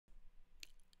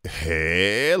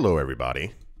Hello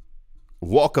everybody,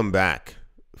 welcome back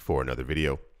for another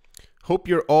video. Hope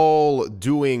you're all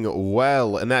doing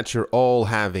well and that you're all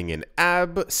having an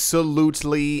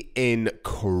absolutely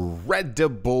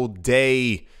incredible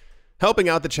day. Helping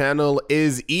out the channel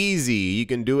is easy. You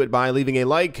can do it by leaving a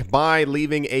like, by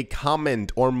leaving a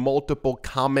comment or multiple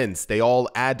comments. They all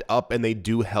add up and they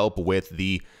do help with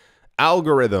the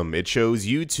algorithm. It shows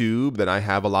YouTube that I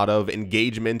have a lot of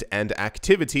engagement and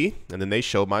activity, and then they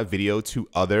show my video to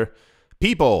other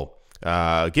people.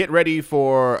 Get ready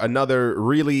for another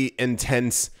really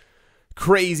intense,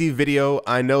 crazy video.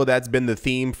 I know that's been the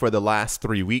theme for the last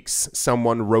 3 weeks.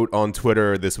 Someone wrote on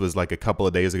Twitter, this was like a couple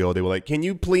of days ago, they were like, can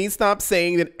you please stop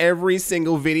saying that every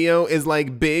single video is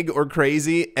like big or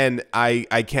crazy? And I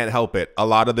can't help it. A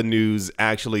lot of the news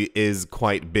actually is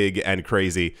quite big and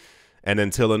crazy. And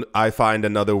until I find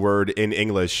another word in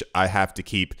English, I have to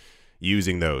keep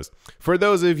using those. For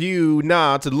those of you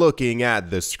not looking at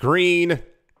the screen,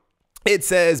 it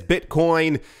says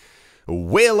Bitcoin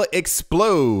will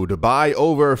explode by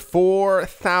over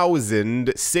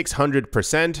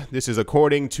 4,600%. This is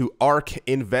according to ARK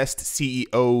Invest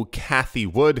CEO Cathie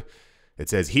Wood. It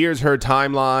says, here's her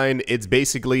timeline. It's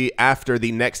basically after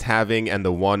the next halving and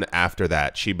the one after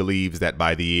that. She believes that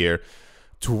by the year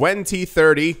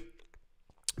 2030,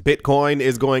 Bitcoin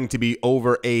is going to be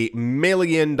over $1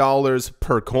 million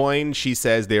per coin. She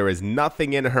says there is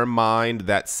nothing in her mind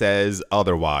that says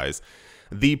otherwise.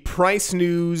 The price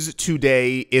news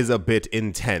today is a bit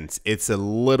intense. It's a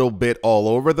little bit all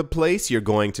over the place. You're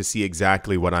going to see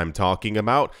exactly what I'm talking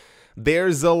about.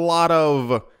 There's a lot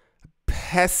of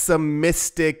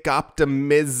pessimistic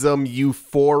optimism,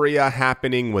 euphoria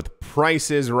happening with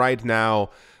prices right now.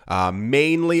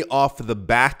 Mainly off the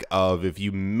back of, if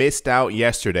you missed out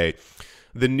yesterday,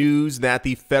 the news that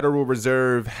the Federal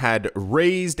Reserve had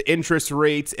raised interest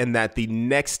rates and that the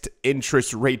next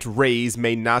interest rate raise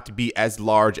may not be as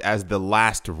large as the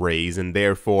last raise and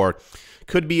therefore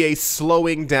could be a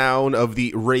slowing down of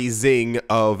the raising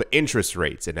of interest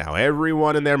rates. And now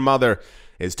everyone and their mother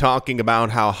is talking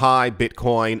about how high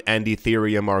Bitcoin and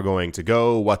Ethereum are going to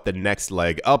go, what the next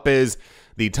leg up is.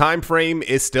 The time frame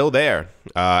is still there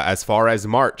as far as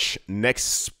March next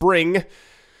spring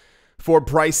for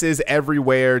prices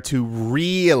everywhere to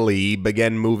really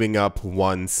begin moving up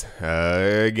once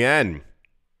again.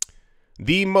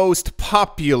 The most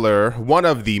popular, one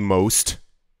of the most,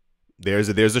 there's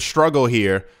a struggle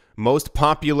here, most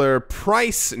popular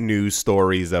price news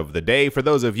stories of the day. For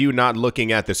those of you not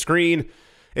looking at the screen,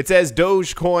 it says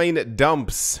Dogecoin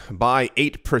dumps by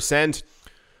 8%.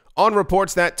 On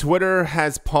reports that Twitter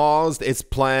has paused its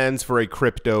plans for a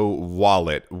crypto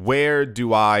wallet. Where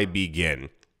do I begin?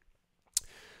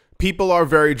 People are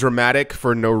very dramatic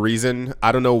for no reason.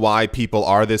 I don't know why people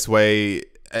are this way.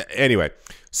 Anyway,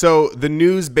 so the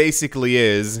news basically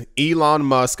is Elon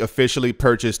Musk officially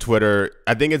purchased Twitter.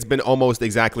 I think it's been almost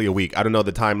exactly a week. I don't know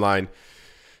the timeline.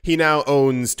 He now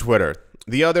owns Twitter.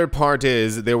 The other part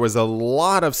is there was a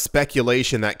lot of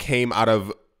speculation that came out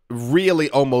of really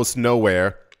almost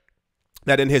nowhere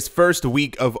that in his first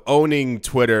week of owning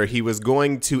Twitter, he was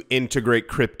going to integrate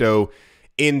crypto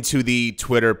into the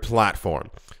Twitter platform.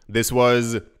 This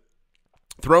was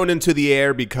thrown into the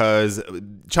air because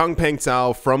Changpeng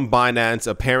Zhao from Binance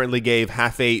apparently gave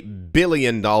 $500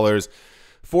 million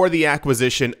for the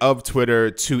acquisition of Twitter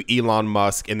to Elon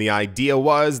Musk. And the idea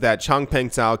was that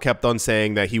Changpeng Zhao kept on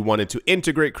saying that he wanted to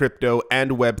integrate crypto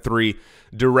and Web3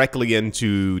 directly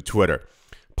into Twitter.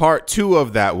 Part 2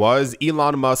 of that was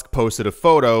Elon Musk posted a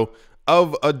photo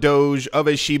of a Doge, of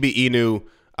a Shiba Inu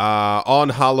on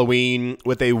Halloween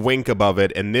with a wink above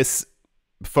it. And this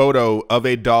photo of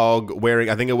a dog wearing,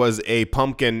 I think it was a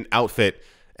pumpkin outfit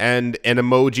and an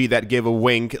emoji that gave a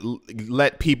wink,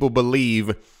 let people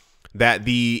believe that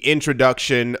the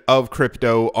introduction of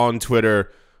crypto on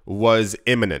Twitter was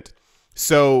imminent.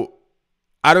 So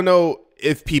I don't know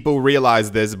if people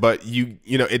realize this, but you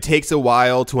know, it takes a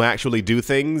while to actually do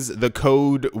things. The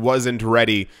code wasn't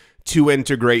ready to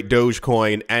integrate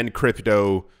Dogecoin and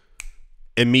crypto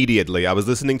immediately. I was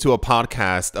listening to a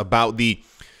podcast about the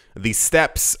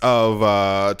steps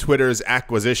of Twitter's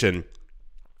acquisition,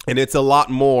 and it's a lot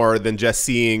more than just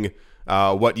seeing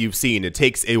what you've seen. It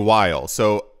takes a while.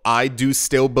 So I do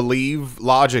still believe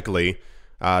logically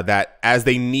that as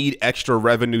they need extra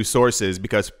revenue sources,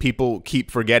 because people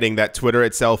keep forgetting that Twitter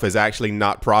itself is actually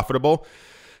not profitable.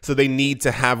 So they need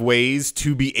to have ways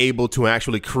to be able to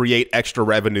actually create extra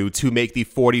revenue to make the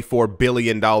 $44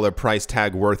 billion price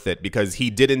tag worth it, because he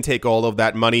didn't take all of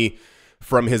that money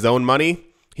from his own money.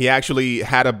 he actually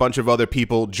had a bunch of other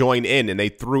people join in, and they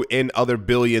threw in other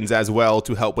billions as well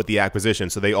to help with the acquisition.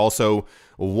 So they also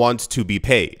want to be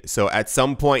paid. So at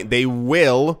some point, they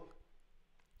will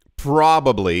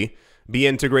probably be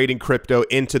integrating crypto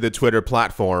into the Twitter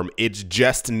platform. It's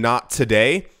just not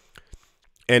today.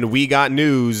 And we got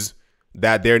news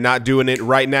that they're not doing it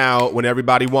right now when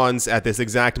everybody wants at this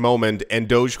exact moment. And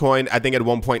Dogecoin, I think at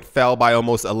one point fell by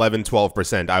almost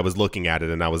 11-12%. I was looking at it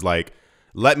and I was like,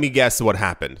 let me guess what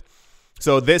happened.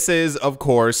 So this is, of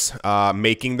course,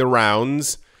 making the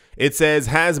rounds. It says,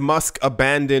 has Musk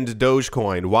abandoned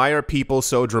Dogecoin? Why are people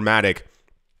so dramatic?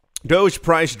 Doge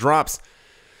price drops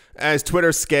as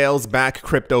Twitter scales back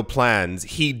crypto plans.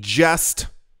 He just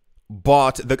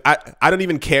bought the... I don't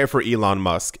even care for Elon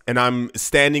Musk, and I'm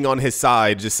standing on his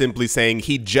side just simply saying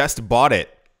he just bought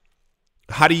it.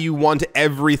 How do you want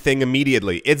everything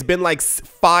immediately? It's been like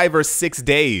 5 or 6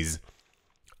 days.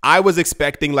 I was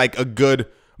expecting like a good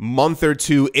month or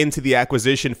two into the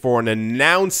acquisition for an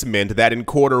announcement that in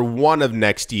Q1 of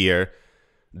next year,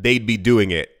 they'd be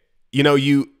doing it. You know,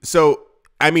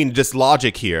 just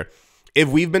logic here. If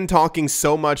we've been talking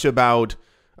so much about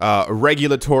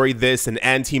regulatory this and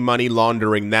anti-money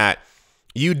laundering that,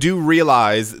 you do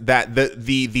realize that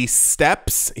the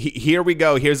steps, here we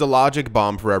go, here's a logic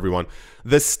bomb for everyone.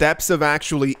 The steps of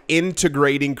actually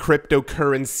integrating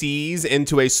cryptocurrencies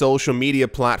into a social media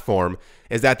platform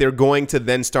is that they're going to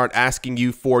then start asking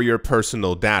you for your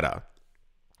personal data.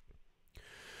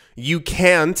 You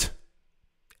can't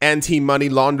anti-money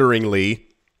launderingly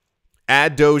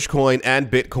add Dogecoin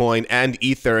and Bitcoin and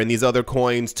Ether and these other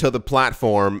coins to the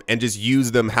platform and just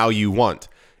use them how you want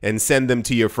and send them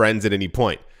to your friends at any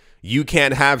point. You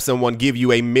can't have someone give you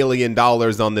 $1 million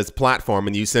on this platform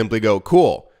and you simply go,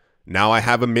 cool, now I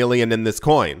have $1 million in this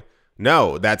coin.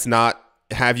 No, that's not.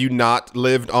 Have you not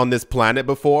lived on this planet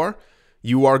before?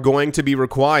 You are going to be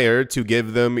required to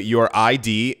give them your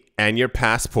ID and your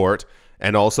passport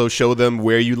and also show them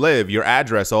where you live, your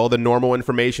address, all the normal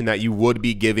information that you would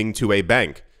be giving to a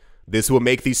bank. This will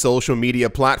make the social media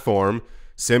platform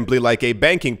simply like a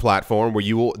banking platform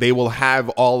where they will have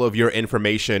all of your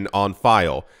information on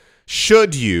file.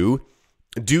 Should you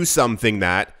do something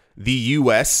that the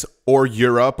US or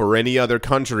Europe or any other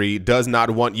country does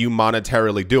not want you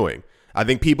monetarily doing. I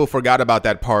think people forgot about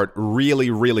that part really,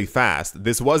 really fast.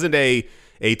 This wasn't a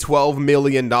 $12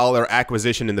 million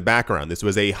acquisition in the background. This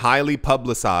was a highly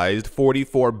publicized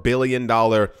 $44 billion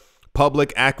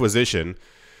public acquisition,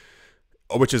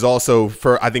 which is also,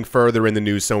 I think, further in the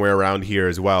news somewhere around here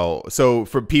as well. So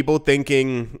for people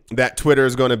thinking that Twitter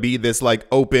is going to be this like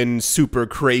open, super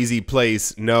crazy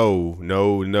place, no.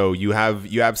 You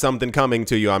have something coming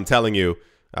to you. I'm telling you,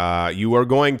 you are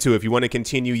going to, if you want to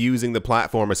continue using the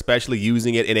platform, especially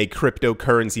using it in a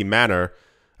cryptocurrency manner,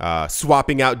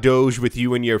 swapping out Doge with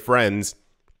you and your friends,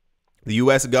 the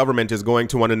US government is going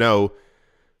to want to know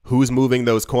who's moving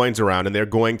those coins around, and they're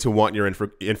going to want your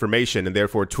information, and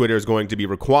therefore Twitter is going to be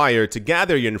required to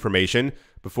gather your information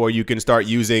before you can start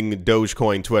using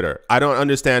Dogecoin Twitter. I don't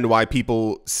understand why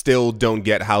people still don't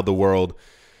get how the world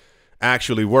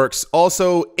actually works.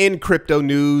 Also, in crypto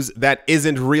news that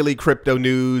isn't really crypto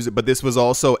news, but this was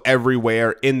also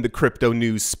everywhere in the crypto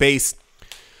news space,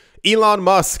 Elon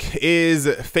Musk is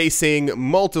facing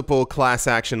multiple class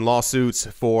action lawsuits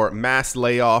for mass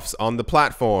layoffs on the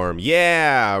platform.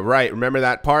 Yeah, right. Remember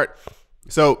that part?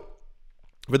 So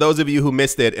for those of you who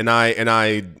missed it, and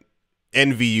I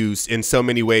envy you in so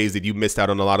many ways that you missed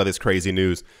out on a lot of this crazy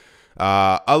news.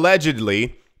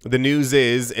 Allegedly, the news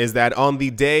is that on the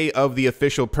day of the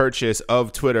official purchase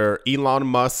of Twitter, Elon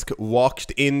Musk walked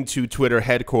into Twitter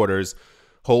headquarters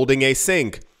holding a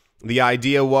sink. The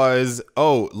idea was,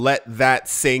 oh, let that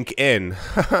sink in.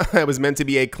 It was meant to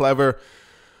be a clever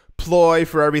ploy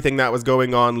for everything that was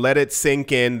going on. Let it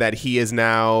sink in that he is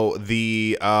now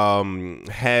the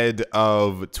head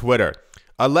of Twitter.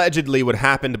 Allegedly, what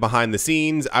happened behind the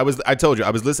scenes, I told you,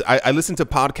 I listened to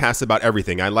podcasts about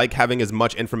everything. I like having as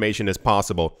much information as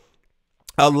possible.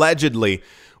 Allegedly,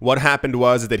 what happened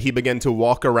was that he began to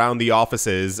walk around the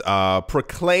offices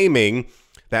proclaiming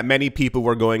that many people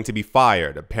were going to be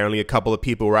fired. Apparently, a couple of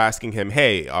people were asking him,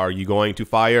 hey, are you going to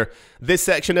fire this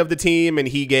section of the team? And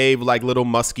he gave like little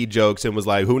musky jokes and was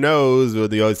like, who knows? We'll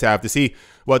just have to see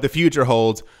what the future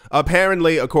holds.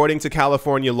 Apparently, according to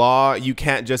California law, you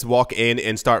can't just walk in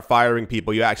and start firing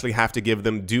people. You actually have to give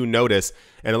them due notice.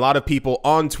 And a lot of people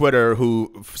on Twitter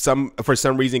who for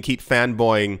some reason keep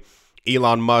fanboying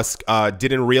Elon Musk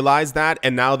didn't realize that.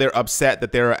 And now they're upset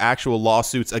that there are actual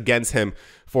lawsuits against him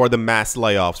for the mass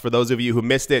layoffs. For those of you who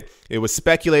missed it, it was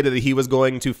speculated that he was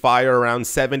going to fire around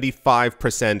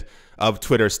 75% of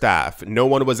Twitter staff. No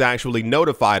one was actually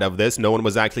notified of this. No one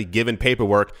was actually given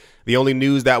paperwork. The only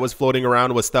news that was floating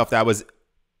around was stuff that was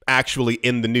actually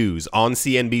in the news on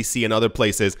CNBC and other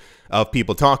places of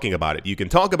people talking about it. You can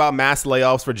talk about mass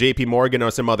layoffs for JP Morgan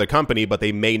or some other company, but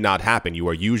they may not happen. You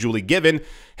are usually given,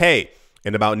 hey,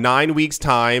 in about 9 weeks'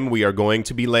 time, we are going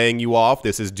to be laying you off.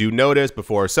 This is due notice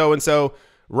before so-and-so.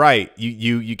 Right.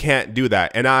 You can't do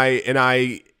that. And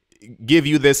I give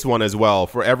you this one as well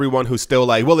for everyone who's still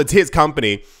like, well, it's his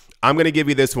company. I'm going to give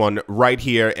you this one right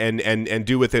here and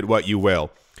do with it what you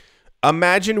will.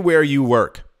 Imagine where you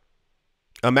work.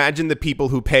 Imagine the people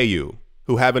who pay you,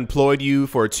 who have employed you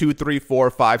for 2, 3,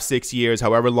 4, 5, 6 years,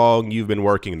 however long you've been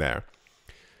working there.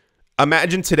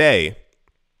 Imagine today,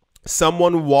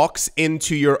 someone walks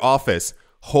into your office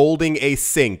holding a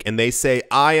sink and they say,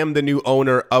 I am the new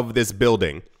owner of this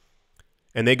building.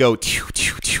 And they go, tew,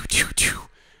 tew, tew, tew, tew.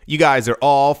 You guys are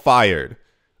all fired.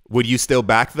 Would you still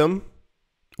back them?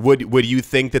 Would you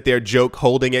think that their joke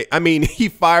holding it? I mean, he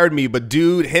fired me, but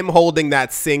dude, him holding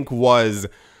that sink was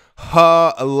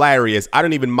hilarious. I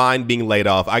don't even mind being laid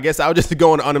off. I guess I'll just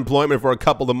go on unemployment for a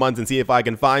couple of months and see if I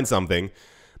can find something.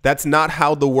 That's not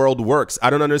how the world works. I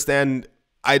don't understand.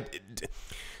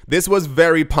 This was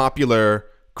very popular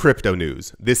crypto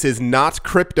news. This is not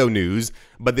crypto news,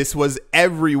 but this was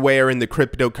everywhere in the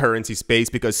cryptocurrency space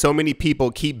because so many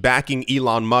people keep backing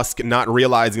Elon Musk, not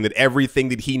realizing that everything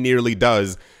that he nearly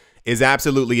does is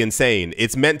absolutely insane.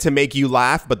 It's meant to make you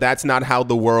laugh, but that's not how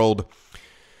the world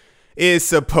is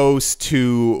supposed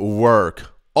to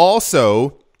work.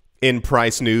 Also, in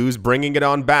price news, bringing it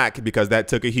on back because that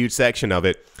took a huge section of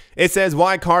it. It says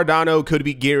why Cardano could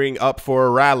be gearing up for a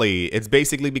rally. It's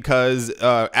basically because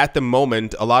at the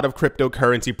moment, a lot of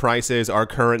cryptocurrency prices are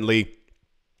currently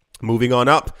moving on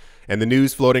up. And the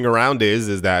news floating around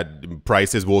is that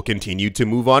prices will continue to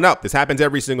move on up. This happens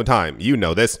every single time. You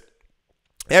know this.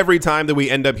 Every time that we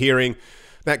end up hearing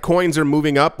that coins are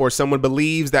moving up or someone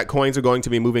believes that coins are going to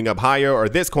be moving up higher or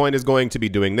this coin is going to be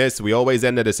doing this, we always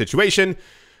end at a situation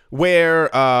where,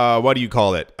 what do you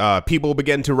call it? People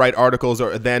begin to write articles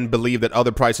or then believe that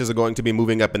other prices are going to be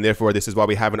moving up. And therefore, this is why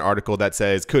we have an article that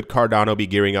says, could Cardano be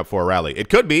gearing up for a rally? It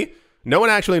could be. No one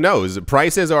actually knows.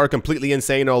 Prices are completely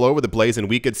insane all over the place. And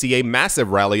we could see a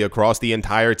massive rally across the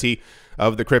entirety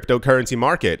of the cryptocurrency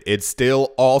market. It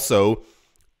still also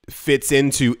fits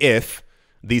into if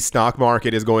the stock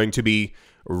market is going to be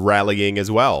rallying as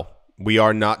well. We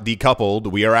are not decoupled.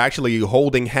 We are actually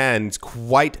holding hands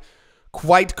quite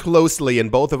closely,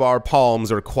 and both of our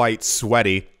palms are quite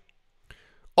sweaty.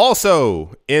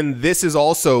 Also, and this is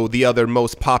also the other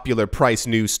most popular price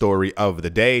news story of the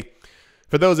day.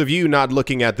 For those of you not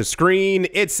looking at the screen,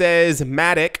 it says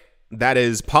Matic, that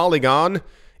is Polygon,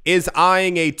 is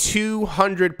eyeing a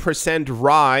 200%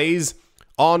 rise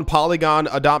on Polygon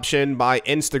adoption by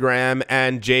Instagram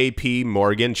and JP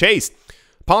Morgan Chase.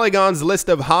 Polygon's list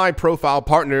of high-profile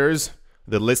partners,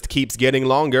 the list keeps getting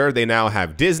longer. They now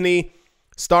have Disney,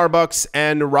 Starbucks,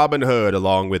 and Robinhood,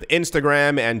 along with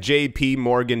Instagram and JP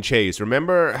Morgan Chase.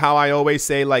 Remember how I always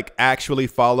say, like, actually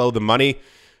follow the money?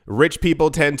 Rich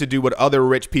people tend to do what other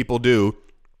rich people do.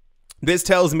 This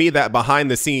tells me that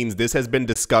behind the scenes, this has been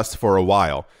discussed for a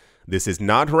while. This is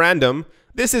not random.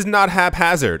 This is not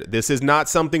haphazard. This is not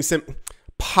something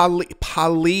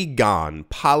Polygon.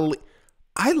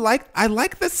 I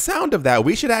like the sound of that.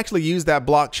 We should actually use that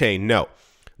blockchain. No.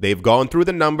 They've gone through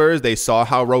the numbers. They saw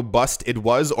how robust it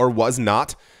was or was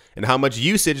not and how much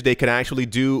usage they can actually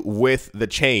do with the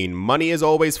chain. Money is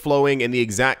always flowing in the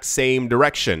exact same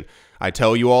direction. I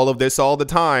tell you all of this all the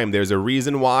time. There's a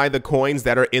reason why the coins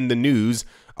that are in the news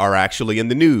are actually in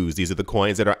the news. These are the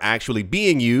coins that are actually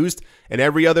being used. And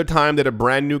every other time that a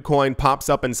brand new coin pops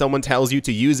up and someone tells you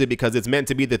to use it because it's meant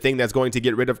to be the thing that's going to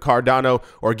get rid of Cardano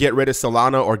or get rid of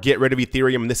Solana or get rid of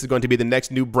Ethereum, and this is going to be the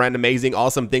next new brand amazing,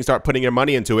 awesome thing, start putting your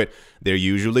money into it, they're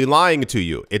usually lying to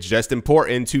you. It's just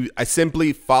important to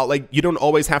simply follow. Like, you don't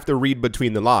always have to read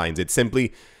between the lines. It's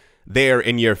simply there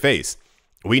in your face.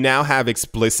 We now have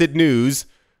explicit news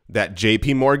that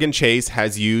JP Morgan Chase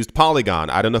has used Polygon.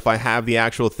 I don't know if I have the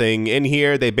actual thing in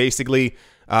here. They basically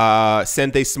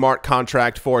sent a smart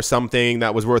contract for something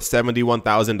that was worth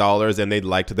 $71,000 and they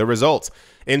liked the results.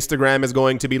 Instagram is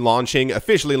going to be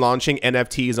officially launching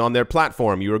NFTs on their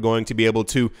platform. You are going to be able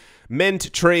to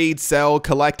mint, trade, sell,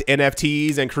 collect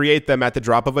NFTs and create them at the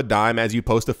drop of a dime as you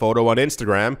post a photo on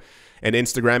Instagram. And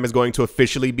Instagram is going to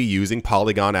officially be using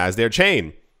Polygon as their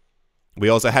chain. We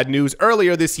also had news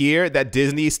earlier this year that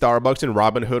Disney, Starbucks, and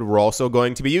Robinhood were also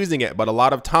going to be using it. But a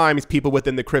lot of times, people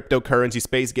within the cryptocurrency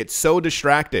space get so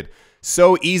distracted,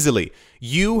 so easily.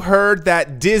 You heard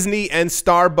that Disney and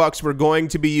Starbucks were going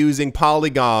to be using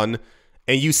Polygon,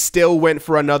 and you still went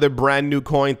for another brand new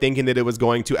coin thinking that it was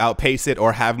going to outpace it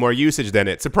or have more usage than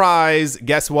it. Surprise!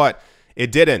 Guess what?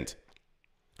 It didn't.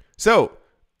 So,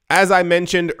 as I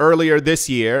mentioned earlier this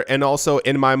year, and also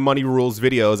in my Money Rules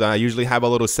videos, I usually have a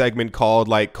little segment called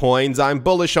like coins I'm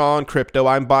bullish on, crypto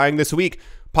I'm buying this week.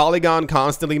 Polygon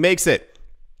constantly makes it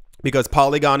because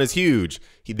Polygon is huge.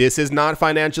 This is not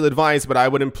financial advice, but I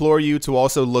would implore you to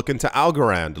also look into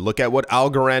Algorand. Look at what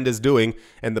Algorand is doing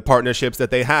and the partnerships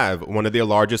that they have. One of their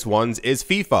largest ones is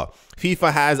FIFA.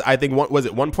 FIFA has, I think, what was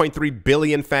it, 1.3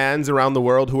 billion fans around the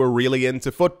world who are really into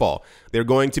football. They're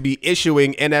going to be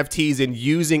issuing NFTs and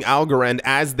using Algorand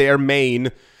as their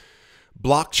main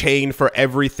blockchain for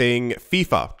everything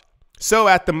FIFA. So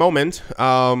at the moment,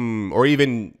 or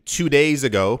even 2 days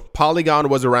ago, Polygon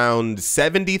was around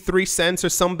 73 cents or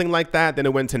something like that. Then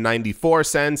it went to 94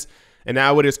 cents. And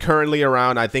now it is currently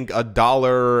around, I think,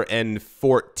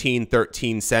 $1.14,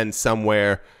 13 cents,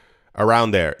 somewhere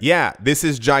around there. Yeah, this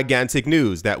is gigantic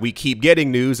news that we keep getting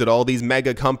news that all these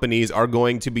mega companies are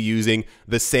going to be using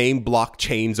the same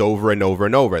blockchains over and over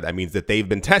and over. That means that they've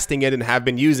been testing it and have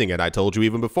been using it. I told you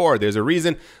even before, there's a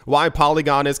reason why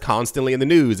Polygon is constantly in the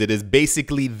news. It is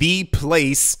basically the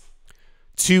place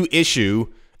to issue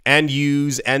and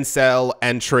use and sell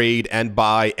and trade and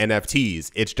buy NFTs.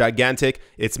 It's gigantic.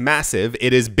 It's massive.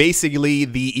 It is basically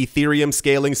the Ethereum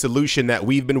scaling solution that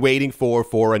we've been waiting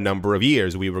for a number of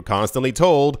years. We were constantly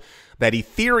told that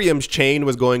Ethereum's chain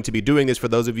was going to be doing this. For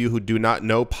those of you who do not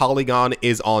know, Polygon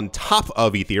is on top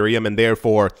of Ethereum, and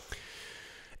therefore,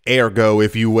 ergo,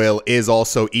 if you will, is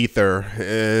also Ether.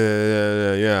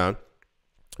 Yeah.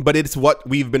 But it's what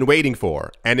we've been waiting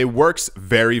for, and it works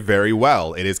very, very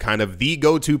well. It is kind of the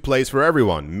go-to place for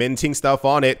everyone. Minting stuff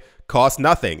on it costs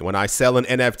nothing. When I sell an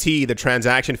NFT, the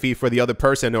transaction fee for the other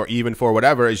person, or even for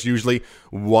whatever, is usually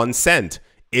 1 cent.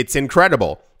 It's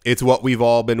incredible. It's what we've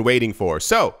all been waiting for.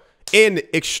 So, in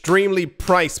extremely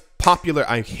price popular,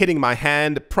 I'm hitting my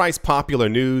hand, price popular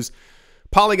news,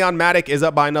 Polygon Matic is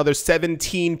up by another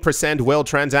 17%. Whale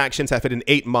transactions have hit an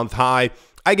 8-month high.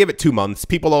 I give it 2 months.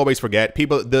 People always forget.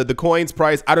 The coin's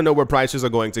price, I don't know where prices are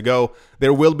going to go.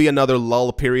 There will be another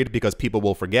lull period because people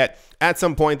will forget. At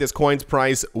some point, this coin's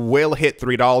price will hit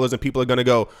 $3 and people are going to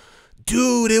go,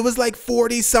 dude, it was like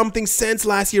 40 something cents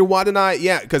last year. Why didn't I?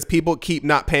 Yeah, because people keep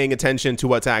not paying attention to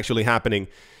what's actually happening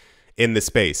in the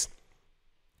space.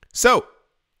 So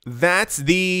that's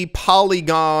the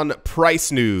Polygon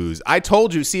price news. I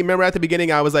told you, see, remember at the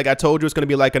beginning, I was like, I told you it's going to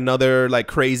be like another like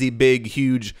crazy, big,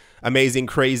 huge, amazing,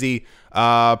 crazy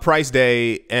price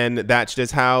day. And that's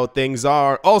just how things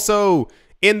are. Also,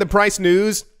 in the price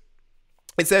news,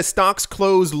 it says stocks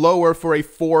closed lower for a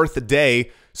 4th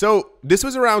day. So this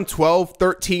was around 12,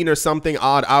 13 or something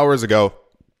odd hours ago.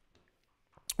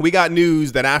 We got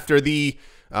news that after the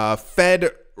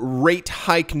Fed rate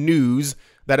hike news,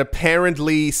 that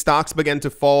apparently stocks began to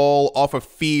fall off of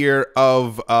fear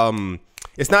of,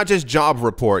 it's not just job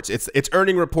reports, it's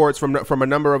earning reports from a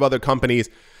number of other companies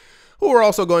who are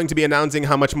also going to be announcing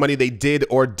how much money they did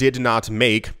or did not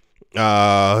make.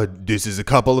 This is a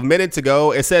couple of minutes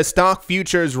ago. It says stock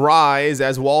futures rise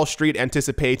as Wall Street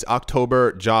anticipates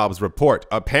October jobs report.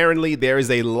 Apparently, there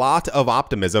is a lot of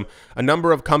optimism. A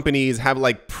number of companies have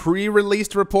like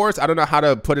pre-released reports. I don't know how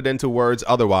to put it into words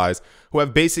otherwise, who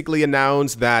have basically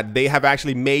announced that they have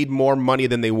actually made more money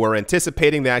than they were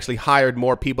anticipating. They actually hired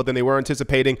more people than they were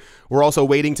anticipating. We're also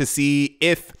waiting to see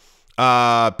if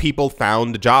people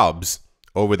found jobs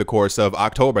over the course of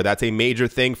October. That's a major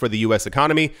thing for the U.S.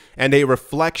 economy and a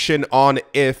reflection on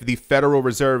if the Federal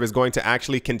Reserve is going to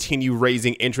actually continue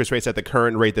raising interest rates at the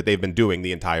current rate that they've been doing.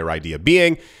 The entire idea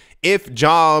being, if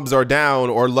jobs are down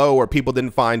or low or people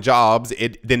didn't find jobs,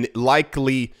 it then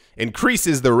likely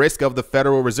increases the risk of the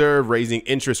Federal Reserve raising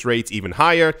interest rates even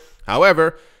higher.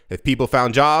 However, if people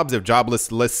found jobs, if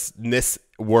joblessness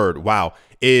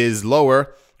is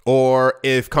lower, or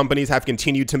if companies have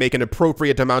continued to make an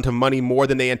appropriate amount of money more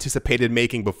than they anticipated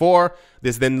making before,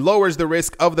 this then lowers the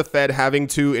risk of the Fed having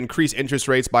to increase interest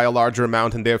rates by a larger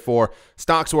amount, and therefore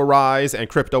stocks will rise and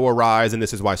crypto will rise, and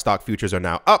this is why stock futures are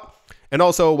now up, and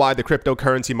also why the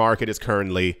cryptocurrency market is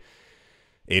currently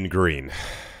in green.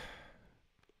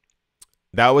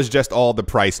 That was just all the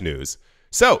price news.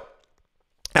 So,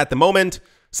 at the moment,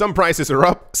 some prices are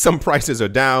up, some prices are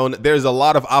down. There's a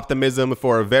lot of optimism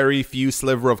for a very few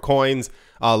sliver of coins.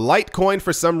 Litecoin,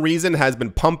 for some reason, has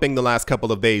been pumping the last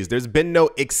couple of days. There's been no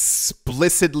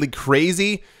explicitly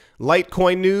crazy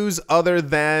Litecoin news other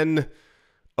than,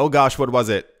 oh gosh, what was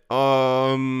it?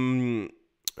 Was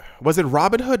it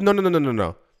Robinhood?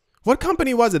 No. What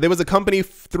company was it? There was a company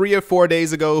 3 or 4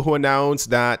 days ago who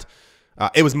announced that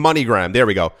it was MoneyGram. There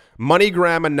we go.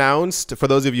 MoneyGram announced, for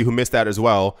those of you who missed that as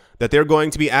well, that they're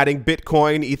going to be adding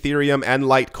Bitcoin, Ethereum, and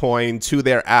Litecoin to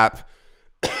their app.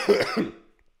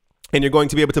 And you're going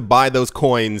to be able to buy those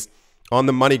coins on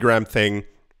the MoneyGram thing.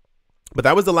 But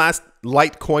that was the last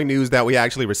Litecoin news that we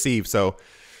actually received. So,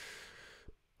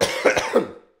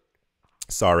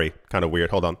 sorry, kind of weird.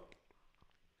 Hold on.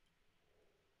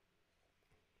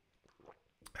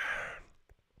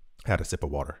 Had a sip of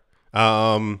water.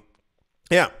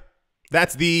 Yeah,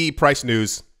 that's the price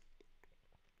news.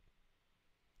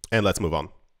 And let's move on.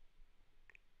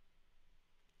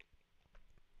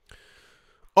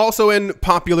 Also in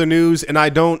popular news, and I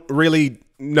don't really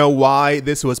know why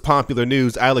this was popular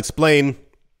news, I'll explain.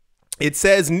 It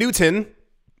says Newton,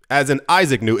 as in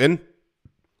Isaac Newton,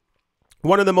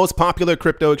 one of the most popular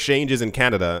crypto exchanges in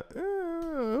Canada,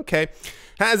 okay,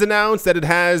 has announced that it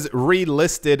has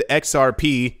relisted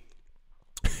XRP.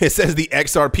 It says the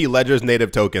XRP Ledger's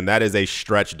native token. That is a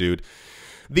stretch, dude.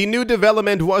 The new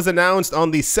development was announced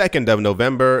on the 2nd of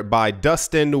November by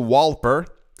Dustin Walper,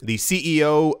 the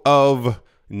CEO of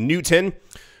Newton.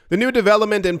 The new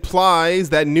development implies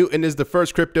that Newton is the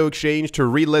first crypto exchange to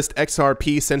relist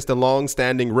XRP since the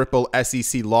long-standing Ripple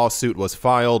SEC lawsuit was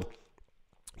filed.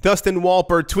 Dustin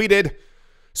Walper tweeted,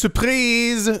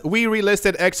 "Surprise, we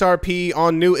relisted XRP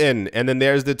on Newton." And then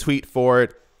there's the tweet for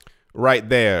it right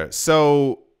there.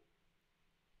 So,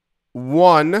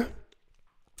 one,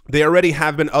 there already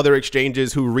have been other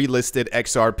exchanges who relisted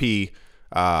XRP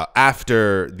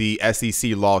after the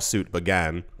SEC lawsuit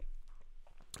began.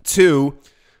 Two,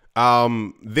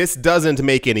 this doesn't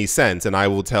make any sense, and I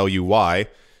will tell you why.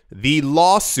 The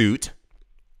lawsuit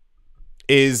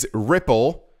is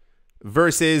Ripple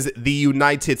versus the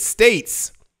United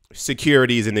States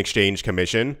Securities and Exchange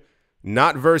Commission,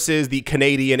 not versus the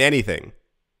Canadian anything.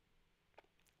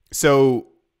 So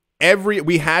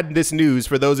we had this news,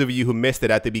 for those of you who missed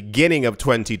it, at the beginning of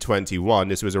 2021,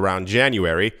 this was around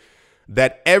January,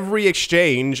 that every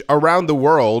exchange around the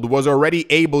world was already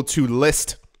able to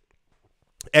list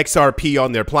XRP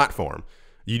on their platform.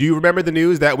 You do remember the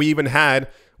news that we even had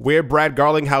where Brad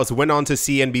Garlinghouse went on to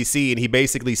CNBC and he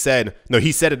basically said, no,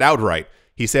 he said it outright.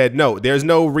 He said, no, there's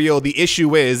no real, the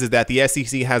issue is that the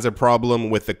SEC has a problem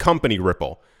with the company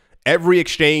Ripple. Every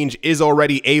exchange is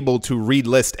already able to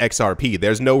relist XRP.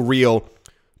 There's no real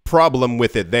problem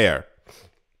with it there.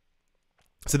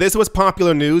 So this was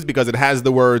popular news because it has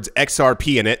the words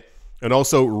XRP in it and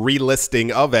also relisting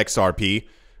of XRP.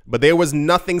 But there was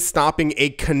nothing stopping a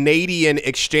Canadian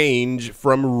exchange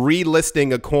from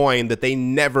relisting a coin that they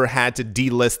never had to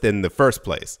delist in the first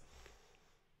place.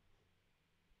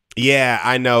 Yeah,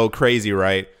 I know. Crazy,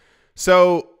 right?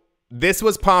 So this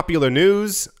was popular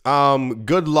news.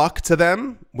 Good luck to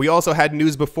them. We also had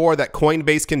news before that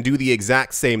Coinbase can do the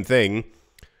exact same thing.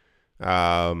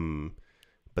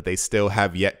 But they still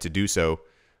have yet to do so.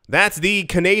 That's the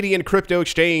Canadian crypto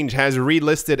exchange has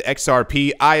relisted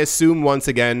XRP. I assume, once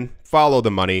again, follow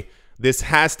the money. This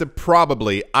has to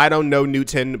probably, I don't know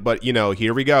Newton, but you know,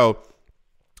 here we go.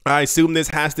 I assume this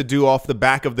has to do off the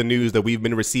back of the news that we've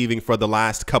been receiving for the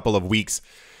last couple of weeks,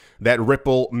 that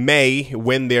Ripple may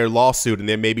win their lawsuit and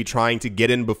they may be trying to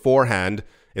get in beforehand.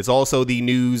 It's also the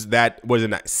news that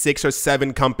 6 or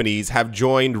 7 companies have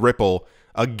joined Ripple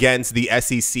against the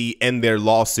SEC in their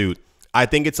lawsuit. I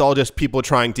think it's all just people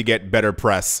trying to get better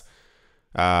press,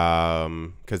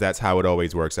 because that's how it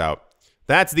always works out.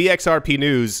 That's the XRP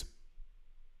news.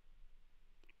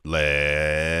 Let's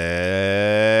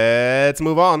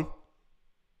move on.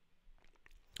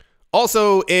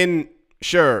 Also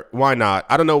sure, why not?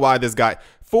 I don't know why this guy.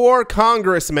 4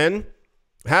 congressmen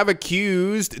have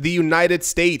accused the United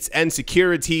States and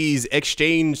Securities and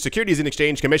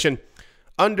Exchange Commission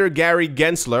under Gary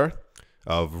Gensler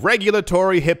of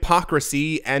regulatory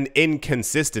hypocrisy and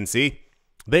inconsistency.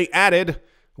 They added,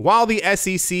 while the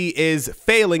SEC is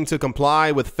failing to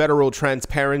comply with federal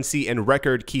transparency and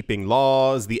record-keeping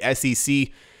laws, the SEC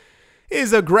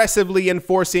is aggressively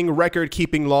enforcing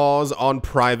record-keeping laws on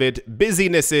private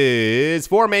businesses.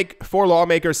 4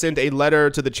 lawmakers sent a letter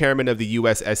to the chairman of the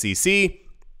U.S. SEC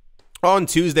on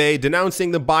Tuesday denouncing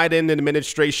the Biden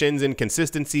administration's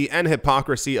inconsistency and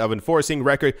hypocrisy of enforcing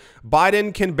record.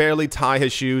 Biden can barely tie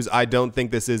his shoes. I don't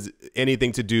think this is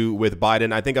anything to do with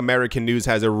Biden. I think American news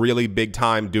has a really big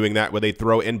time doing that, where they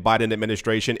throw in Biden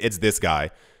administration. It's this guy.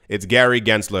 It's Gary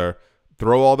Gensler.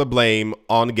 Throw all the blame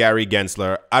on Gary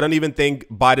Gensler. I don't even think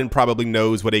Biden probably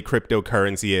knows what a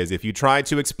cryptocurrency is. If you try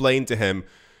to explain to him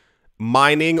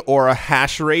mining or a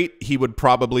hash rate, he would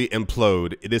probably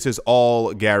implode. This is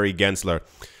all Gary Gensler.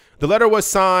 The letter was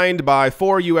signed by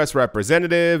 4 U.S.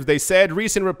 representatives. They said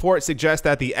recent reports suggest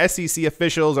that the SEC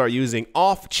officials are using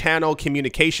off-channel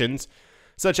communications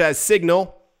such as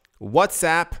Signal,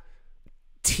 WhatsApp,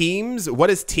 Teams. What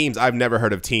is Teams? I've never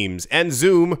heard of Teams. And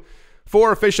Zoom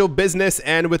for official business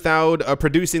and without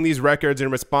producing these records in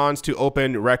response to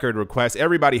open record requests.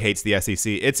 Everybody hates the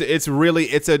SEC. It's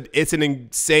an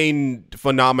insane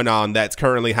phenomenon that's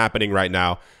currently happening right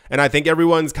now. And I think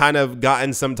everyone's kind of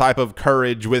gotten some type of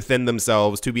courage within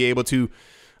themselves to be able to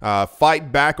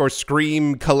fight back or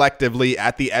scream collectively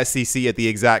at the SEC at the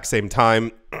exact same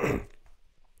time.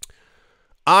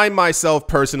 I myself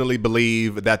personally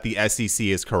believe that the SEC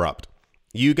is corrupt.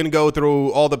 You can go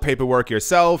through all the paperwork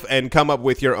yourself and come up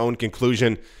with your own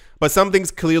conclusion, but something's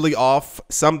clearly off.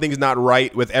 Something's not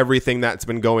right with everything that's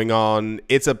been going on.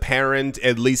 It's apparent,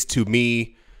 at least to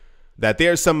me, that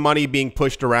there's some money being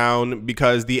pushed around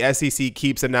because the SEC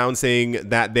keeps announcing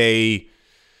that they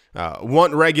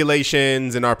want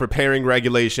regulations and are preparing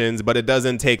regulations, but it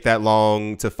doesn't take that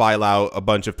long to file out a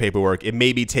bunch of paperwork. It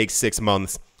maybe takes 6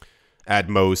 months at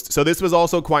most. So this was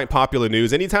also quite popular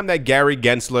news. Anytime that Gary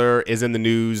Gensler is in the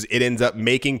news, it ends up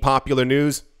making popular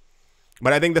news.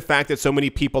 But I think the fact that so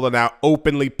many people are now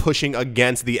openly pushing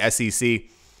against the SEC.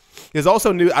 There's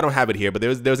also new, I don't have it here, but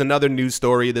there's another news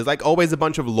story. There's like always a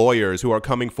bunch of lawyers who are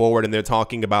coming forward and they're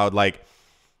talking about like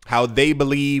how they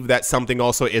believe that something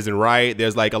also isn't right.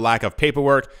 There's like a lack of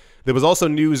paperwork. There was also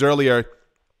news earlier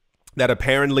that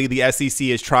apparently the SEC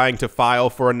is trying to file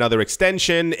for another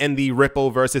extension in the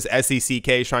Ripple versus SEC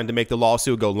case, trying to make the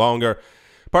lawsuit go longer.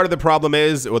 Part of the problem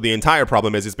is, or the entire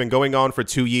problem is, it's been going on for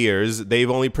 2 years. They've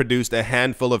only produced a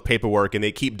handful of paperwork and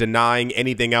they keep denying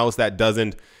anything else that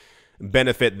doesn't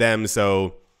benefit them.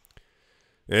 So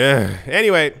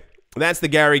anyway, that's the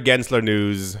Gary Gensler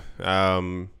news.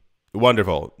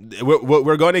 Wonderful.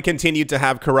 We're going to continue to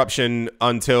have corruption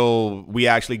until we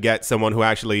actually get someone who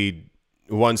actually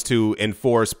wants to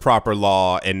enforce proper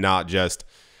law and not just,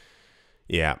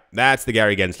 yeah, that's the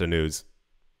Gary Gensler news.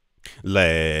 Let's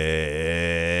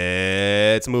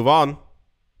move on.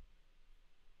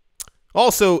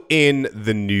 Also in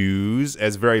the news,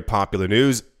 as very popular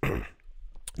news,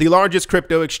 the largest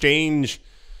crypto exchange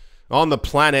on the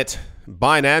planet,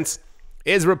 Binance,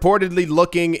 is reportedly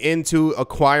looking into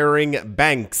acquiring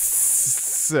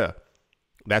banks.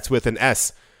 That's with an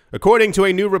S. According to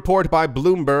a new report by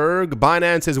Bloomberg,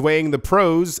 Binance is weighing the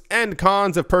pros and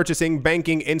cons of purchasing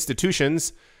banking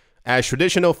institutions as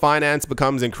traditional finance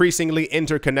becomes increasingly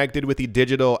interconnected with the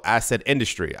digital asset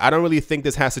industry. I don't really think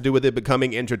this has to do with it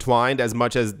becoming intertwined as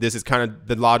much as this is kind of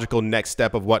the logical next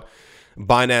step of what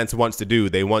Binance wants to do.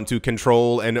 They want to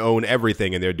control and own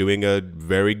everything, and they're doing a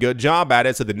very good job at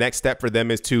it. So the next step for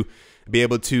them is to be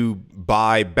able to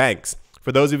buy banks.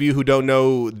 For those of you who don't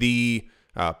know the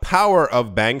power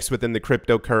of banks within the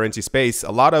cryptocurrency space,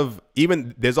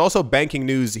 there's also banking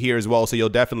news here as well, so you'll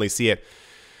definitely see it.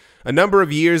 A number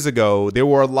of years ago, there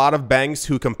were a lot of banks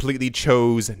who completely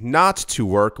chose not to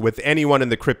work with anyone in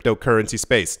the cryptocurrency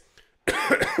space.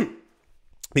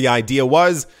 The idea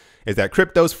is that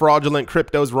crypto's fraudulent,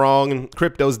 crypto's wrong,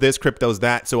 crypto's this, crypto's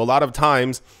that. So a lot of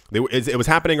times, it was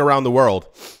happening around the world.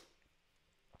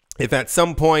 If at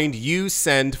some point you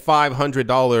send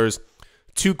 $500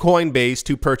 to Coinbase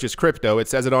to purchase crypto, it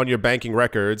says it on your banking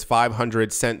records,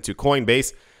 500 sent to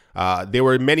Coinbase. There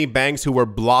were many banks who were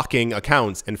blocking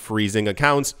accounts and freezing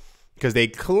accounts because they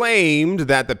claimed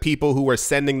that the people who were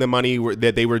sending the money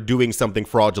that they were doing something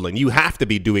fraudulent. You have to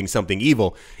be doing something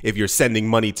evil if you're sending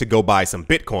money to go buy some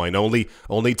Bitcoin.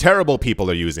 Only terrible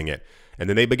people are using it. And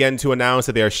then they began to announce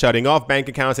that they are shutting off bank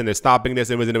accounts and they're stopping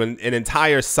this. It was an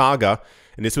entire saga.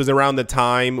 And this was around the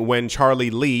time when Charlie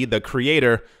Lee, the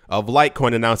creator of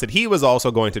Litecoin, announced that he was also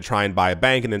going to try and buy a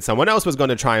bank, and then someone else was going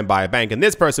to try and buy a bank, and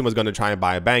this person was going to try and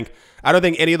buy a bank. I don't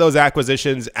think any of those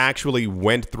acquisitions actually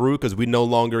went through because we no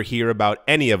longer hear about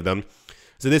any of them.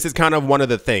 So this is kind of one of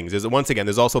the things. Once again,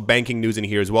 there's also banking news in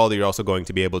here as well that you're also going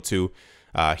to be able to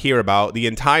hear about. The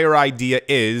entire idea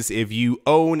is if you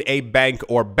own a bank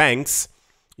or banks,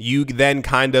 you then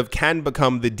kind of can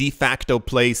become the de facto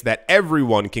place that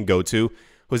everyone can go to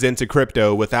who's into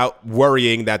crypto without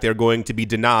worrying that they're going to be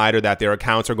denied or that their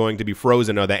accounts are going to be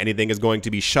frozen or that anything is going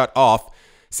to be shut off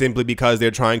simply because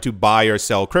they're trying to buy or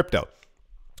sell crypto.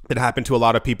 It happened to a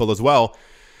lot of people as well,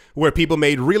 where people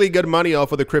made really good money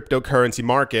off of the cryptocurrency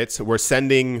markets, were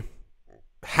sending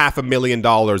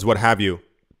 $500,000, what have you,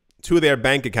 to their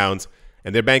bank accounts,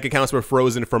 and their bank accounts were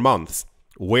frozen for months.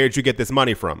 Where'd you get this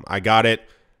money from? I got it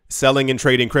selling and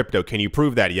trading crypto. Can you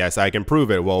prove that? Yes, I can prove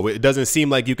it. Well, it doesn't seem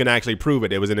like you can actually prove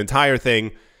it. It was an entire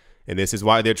thing, and this is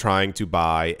why they're trying to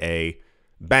buy a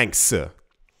banks.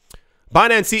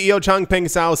 Binance CEO Changpeng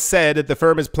Zhao said that the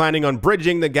firm is planning on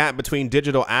bridging the gap between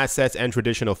digital assets and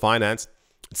traditional finance.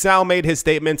 Zhao made his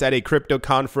statements at a crypto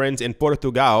conference in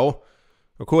Portugal.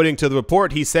 According to the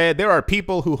report, he said there are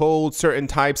people who hold certain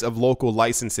types of local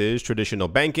licenses, traditional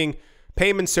banking,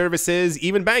 payment services,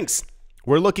 even banks.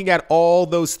 We're looking at all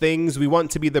those things. We want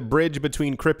to be the bridge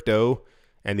between crypto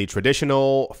and the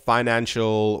traditional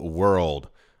financial world.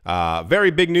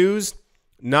 Very big news.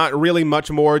 Not really much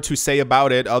more to say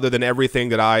about it other than everything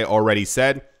that I already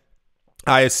said.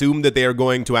 I assume that they are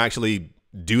going to actually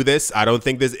do this. I don't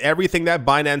think this everything that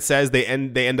Binance says they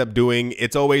end up doing.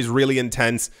 It's always really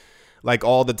intense, like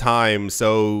all the time.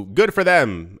 So good for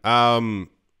them.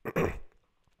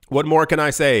 What more can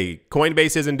I say?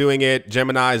 Coinbase isn't doing it.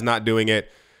 Gemini is not doing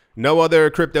it. No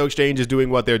other crypto exchange is doing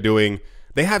what they're doing.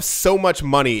 They have so much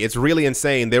money. It's really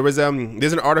insane. There's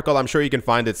an article. I'm sure you can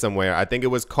find it somewhere. I think it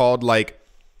was called like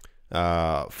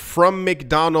From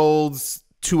McDonald's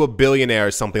to a Billionaire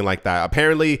or something like that.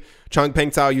 Apparently,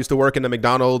 Changpeng Zhao used to work in the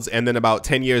McDonald's, and then about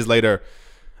 10 years later,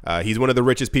 he's one of the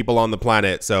richest people on the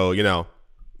planet. So, you know,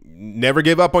 never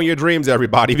give up on your dreams,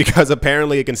 everybody, because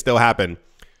apparently it can still happen.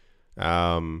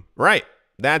 Right.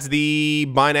 That's the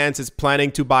Binance is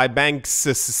planning to buy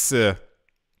banks.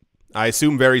 I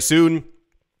assume very soon.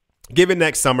 Given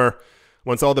next summer,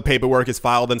 once all the paperwork is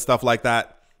filed and stuff like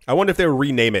that. I wonder if they'll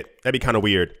rename it. That'd be kind of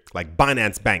weird. Like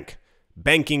Binance Bank.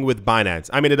 Banking with Binance.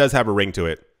 I mean, it does have a ring to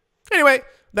it. Anyway,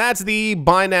 that's the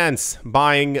Binance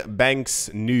buying banks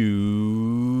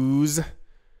news.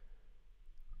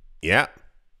 Yeah.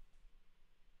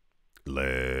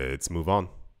 Let's move on.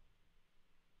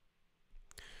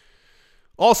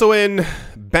 Also in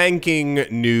banking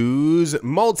news,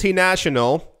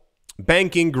 multinational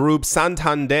banking group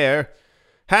Santander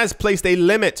has placed a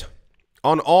limit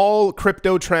on all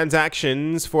crypto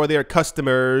transactions for their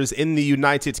customers in the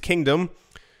United Kingdom.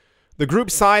 The group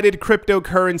cited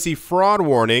cryptocurrency fraud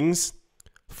warnings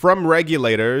from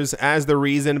regulators as the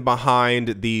reason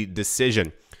behind the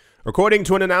decision. According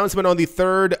to an announcement on the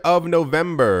 3rd of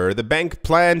November, the bank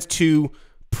plans to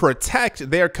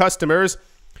protect their customers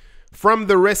from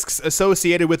the risks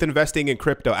associated with investing in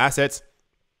crypto assets,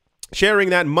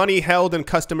 sharing that money held in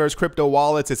customers' crypto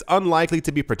wallets is unlikely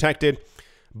to be protected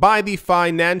by the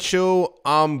Financial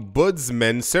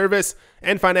Ombudsman Service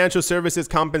and Financial Services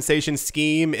Compensation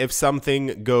Scheme if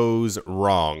something goes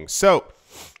wrong. So,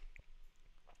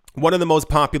 one of the most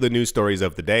popular news stories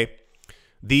of the day,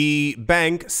 the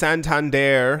bank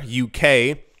Santander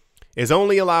UK is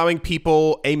only allowing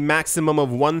people a maximum of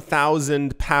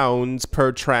 £1,000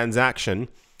 per transaction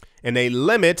and a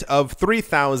limit of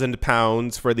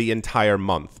 £3,000 for the entire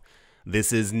month.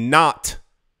 This is not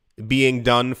being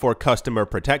done for customer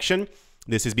protection.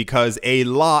 This is because a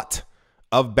lot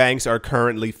of banks are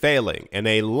currently failing, and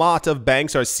a lot of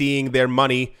banks are seeing their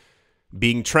money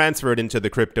being transferred into the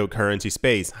cryptocurrency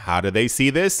space. How do they see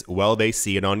this? Well, they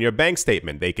see it on your bank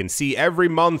statement. They can see every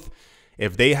month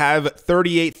if they have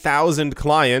 38,000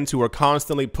 clients who are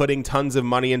constantly putting tons of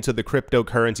money into the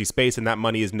cryptocurrency space and that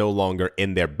money is no longer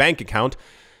in their bank account,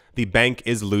 the bank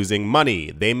is losing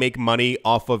money. They make money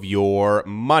off of your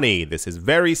money. This is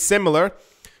very similar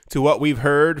to what we've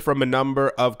heard from a number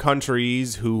of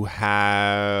countries who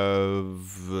have,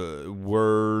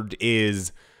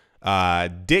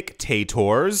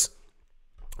 dictators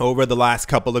over the last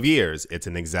couple of years. It's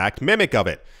an exact mimic of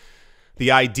it.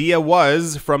 The idea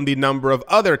was from the number of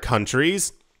other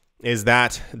countries is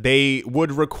that they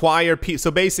would require people.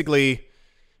 So basically,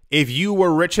 if you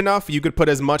were rich enough, you could put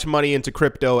as much money into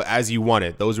crypto as you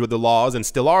wanted. Those were the laws and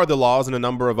still are the laws in a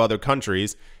number of other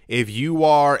countries. If you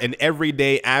are an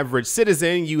everyday average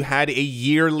citizen, you had a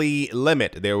yearly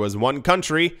limit. There was one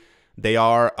country, they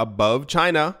are above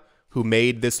China, who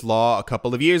made this law a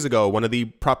couple of years ago. One of the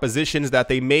propositions that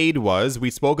they made was,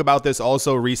 we spoke about this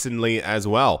also recently as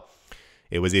well.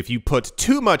 It was if you put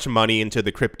too much money into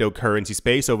the cryptocurrency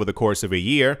space over the course of a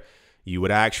year, you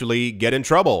would actually get in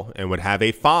trouble and would have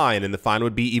a fine, and the fine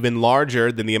would be even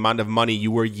larger than the amount of money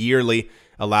you were yearly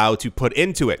allowed to put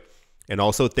into it. And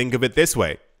also think of it this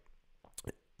way.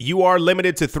 You are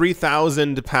limited to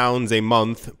 £3,000 a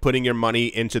month putting your money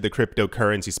into the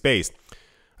cryptocurrency space.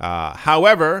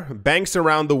 However, banks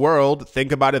around the world,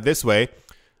 think about it this way.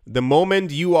 The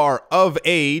moment you are of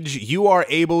age, you are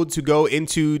able to go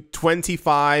into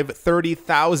 $25,000,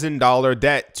 $30,000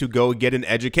 debt to go get an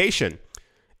education.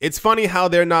 It's funny how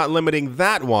they're not limiting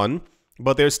that one,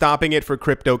 but they're stopping it for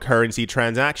cryptocurrency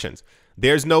transactions.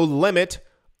 There's no limit,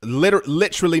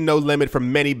 literally no limit for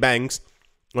many banks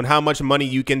on how much money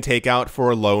you can take out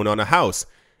for a loan on a house.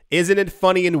 Isn't it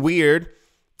funny and weird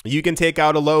You can take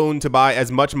out a loan to buy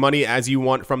as much money as you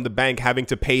want from the bank, having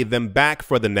to pay them back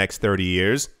for the next 30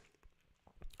 years.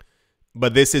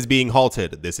 But this is being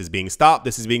halted. This is being stopped.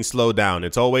 This is being slowed down.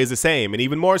 It's always the same. And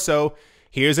even more so,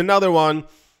 here's another one.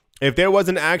 If there was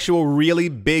an actual really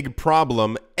big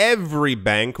problem, every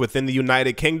bank within the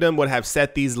United Kingdom would have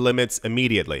set these limits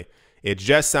immediately. It's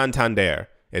just Santander.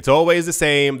 It's always the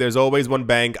same. There's always one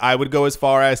bank. I would go as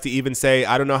far as to even say,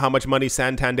 I don't know how much money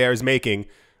Santander is making,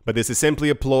 but this is simply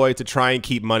a ploy to try and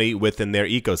keep money within their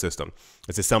ecosystem.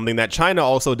 This is something that China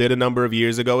also did a number of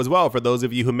years ago as well. For those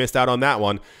of you who missed out on that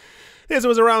one, this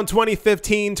was around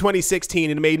 2015,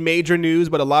 2016. It made major news,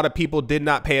 but a lot of people did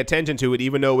not pay attention to it,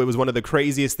 even though it was one of the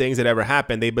craziest things that ever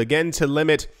happened. They began to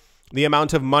limit the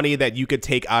amount of money that you could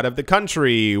take out of the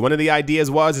country. One of the ideas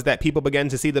is that people began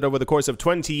to see that over the course of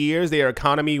 20 years, their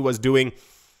economy was doing,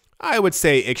 I would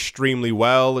say, extremely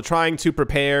well, trying to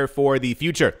prepare for the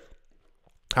future.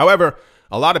 However,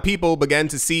 a lot of people began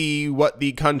to see what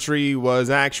the country was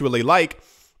actually like,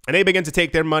 and they began to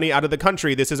take their money out of the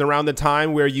country. This is around the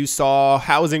time where you saw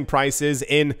housing prices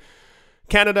in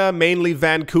Canada, mainly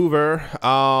Vancouver,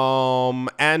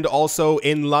 and also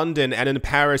in London and in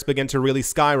Paris begin to really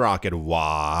skyrocket.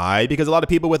 Why? Because a lot of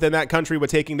people within that country were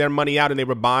taking their money out and they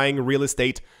were buying real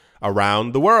estate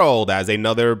around the world as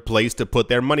another place to put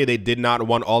their money. They did not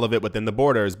want all of it within the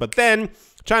borders. But then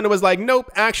China was like, nope,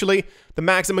 actually, the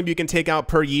maximum you can take out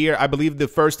per year, I believe the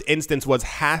first instance was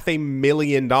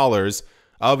 $500,000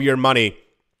 of your money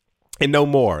and no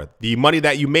more. The money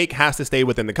that you make has to stay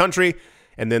within the country.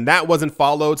 And then that wasn't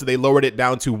followed, so they lowered it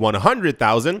down to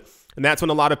 100,000. And that's when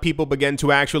a lot of people began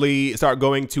to actually start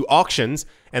going to auctions,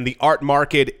 and the art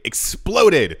market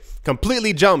exploded,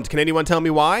 completely jumped. Can anyone tell me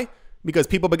why? Because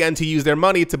people began to use their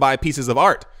money to buy pieces of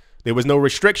art. There was no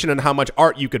restriction on how much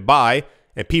art you could buy,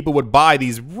 and people would buy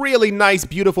these really nice,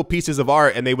 beautiful pieces of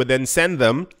art, and they would then send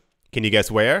them, can you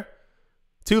guess where?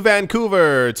 To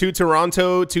Vancouver, to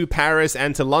Toronto, to Paris,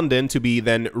 and to London to be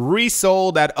then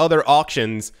resold at other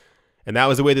auctions. And that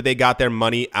was the way that they got their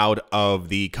money out of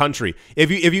the country. If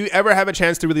you ever have a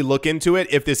chance to really look into it,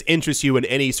 if this interests you in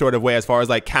any sort of way, as far as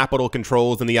like capital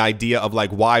controls and the idea of like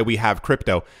why we have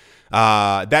crypto,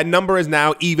 that number is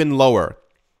now even lower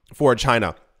for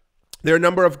China. There are a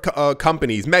number of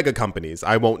companies, mega companies.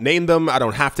 I won't name them. I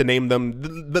don't have to name them.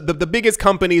 The biggest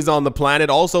companies on the planet,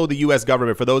 also the U.S.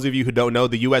 government. For those of you who don't know,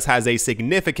 the U.S. has a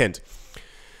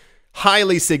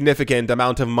highly significant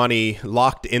amount of money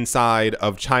locked inside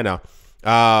of China.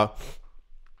 The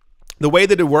way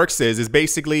that it works is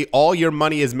basically all your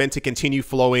money is meant to continue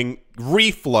flowing,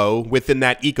 reflow within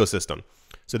that ecosystem.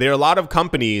 So there are a lot of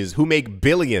companies who make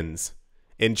billions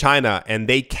in China, and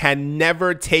they can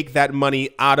never take that money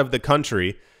out of the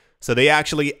country. So they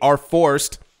actually are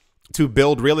forced to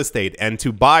build real estate and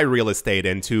to buy real estate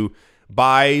and to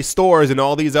buy stores and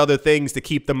all these other things to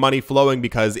keep the money flowing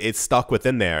because it's stuck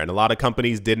within there. And a lot of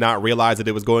companies did not realize that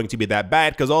it was going to be that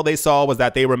bad because all they saw was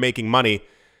that they were making money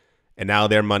and now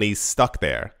their money's stuck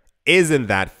there. Isn't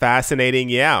that fascinating?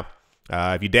 Yeah.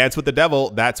 If you dance with the devil,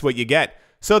 that's what you get.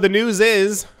 So the news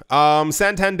is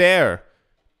Santander,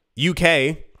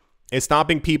 UK, is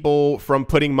stopping people from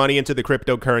putting money into the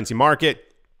cryptocurrency market.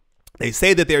 They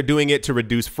say that they're doing it to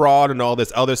reduce fraud and all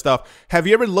this other stuff. Have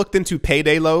you ever looked into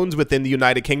payday loans within the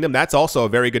United Kingdom? That's also a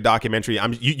very good documentary.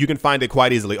 You can find it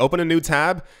quite easily. Open a new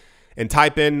tab and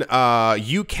type in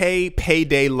UK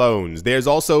payday loans. There's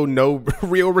also no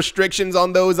real restrictions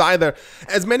on those either.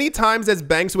 As many times as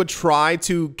banks would try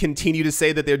to continue to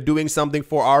say that they're doing something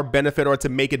for our benefit or to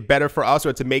make it better for us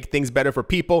or to make things better for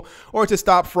people or to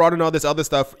stop fraud and all this other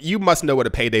stuff, you must know what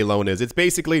a payday loan is. It's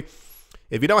basically,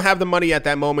 if you don't have the money at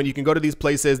that moment, you can go to these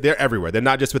places. They're everywhere. They're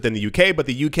not just within the UK, but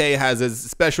the UK has a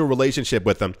special relationship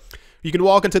with them. You can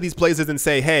walk into these places and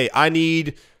say, hey, I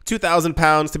need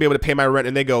 £2,000 to be able to pay my rent.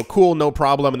 And they go, cool, no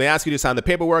problem. And they ask you to sign the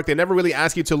paperwork. They never really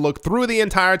ask you to look through the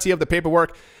entirety of the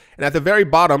paperwork. And at the very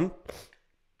bottom,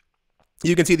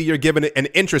 you can see that you're given an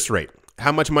interest rate,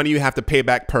 how much money you have to pay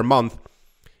back per month.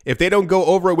 If they don't go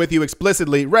over it with you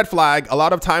explicitly, red flag, a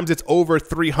lot of times it's over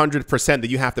 300% that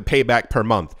you have to pay back per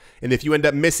month. And if you end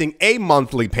up missing a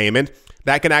monthly payment,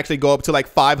 that can actually go up to like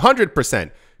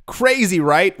 500%. Crazy,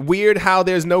 right? Weird how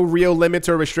there's no real limits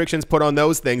or restrictions put on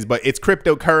those things, but it's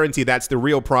cryptocurrency that's the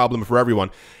real problem for everyone.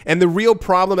 And the real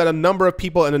problem that a number of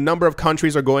people in a number of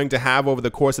countries are going to have over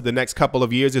the course of the next couple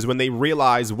of years is when they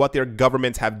realize what their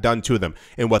governments have done to them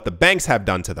and what the banks have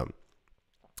done to them.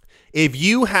 If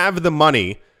you have the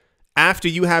money after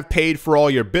you have paid for all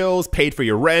your bills, paid for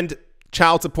your rent,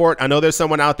 child support, I know there's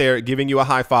someone out there giving you a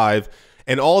high five,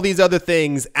 and all these other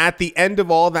things, at the end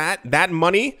of all that, that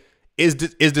money is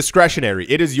discretionary.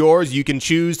 It is yours. You can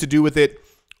choose to do with it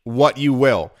what you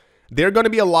will. There are going to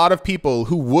be a lot of people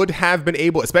who would have been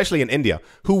able, especially in India,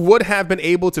 who would have been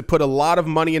able to put a lot of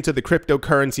money into the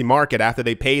cryptocurrency market after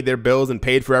they paid their bills and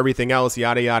paid for everything else,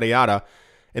 yada, yada, yada.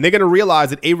 And they're going to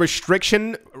realize that a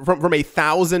restriction from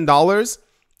 $1,000,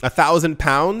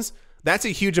 £1,000, that's a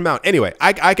huge amount. Anyway,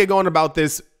 I could go on about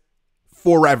this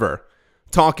forever,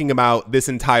 talking about this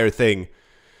entire thing.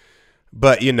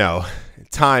 But, you know,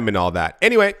 time and all that.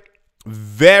 Anyway,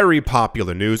 very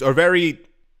popular news, or very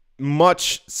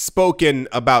much spoken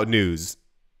about news.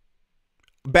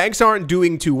 Banks aren't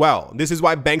doing too well. This is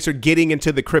why banks are getting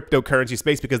into the cryptocurrency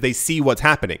space, because they see what's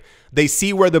happening. They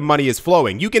see where the money is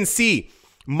flowing. You can see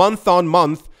month on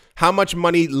month how much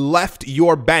money left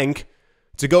your bank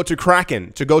to go to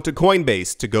Kraken, to go to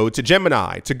Coinbase, to go to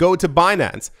Gemini, to go to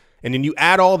Binance. And then you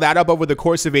add all that up over the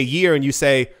course of a year and you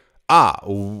say,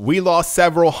 we lost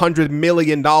several $100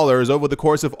 million over the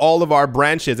course of all of our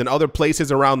branches and other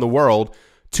places around the world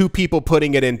to people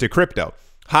putting it into crypto.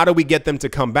 How do we get them to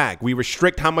come back? We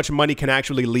restrict how much money can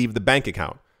actually leave the bank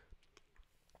account.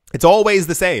 It's always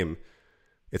the same.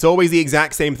 It's always the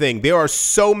exact same thing. There are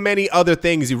so many other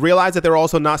things. You realize that they're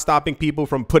also not stopping people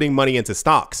from putting money into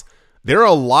stocks. There are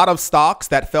a lot of stocks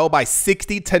that fell by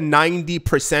 60 to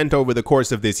 90% over the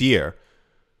course of this year.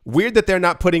 Weird that they're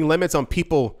not putting limits on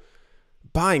people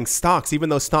buying stocks, even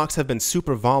though stocks have been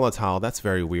super volatile. That's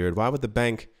very weird. Why would the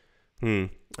bank?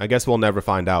 I guess we'll never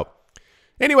find out.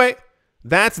 Anyway,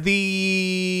 that's the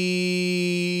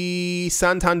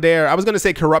Santander. I was going to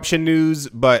say corruption news,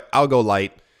 but I'll go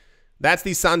light. That's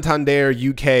the Santander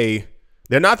UK.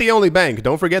 They're not the only bank.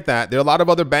 Don't forget that. There are a lot of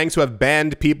other banks who have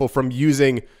banned people from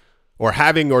using or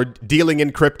having or dealing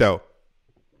in crypto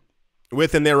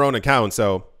within their own account.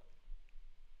 So,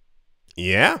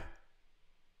 yeah.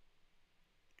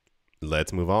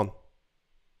 Let's move on.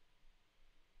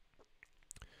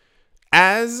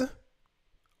 As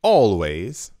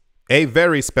always, a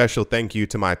very special thank you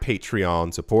to my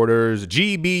Patreon supporters: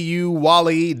 GBU,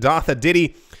 Wally, Dotha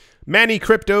Diddy, Manny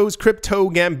Cryptos, Crypto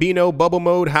Gambino, Bubble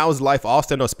Mode, How's Life,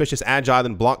 Austin, Auspicious Agile,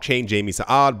 and Blockchain, Jamie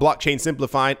Saad, Blockchain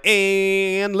Simplified,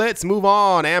 and let's move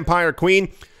on. Empire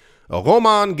Queen,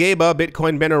 Roman, Gaba,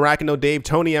 Bitcoin, Ben Arachno, Dave,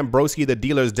 Tony Ambroski, The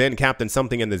Dealer's Den, Captain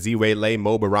Something, and the Z-Way, Lay,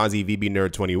 Mo, Barazi, VB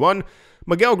Nerd 21,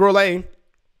 Miguel Grolet,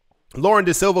 Lauren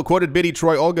De Silva, Quoted Biddy,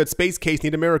 Troy Allgood, Space Case,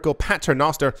 Need a Miracle,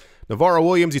 Paternoster, Navarro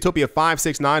Williams, Utopia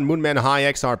 569, Moonman High,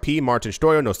 XRP, Martin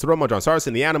Stoyer, Nostromo, John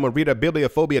Sarson, The Animal, Rita,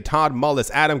 Bibliophobia, Todd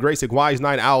Mullis, Adam, Graysick, Wise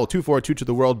 9, Owl, 242 to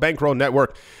the World, Bankroll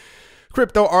Network,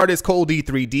 Crypto Artist, Cole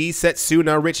D3D,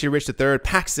 Setsuna, Richie Rich III,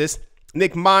 Paxis,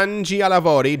 Nick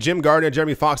Mangialavori, Jim Gardner,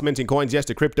 Jeremy Fox, Minting Coins, Yes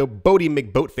to Crypto, Bodie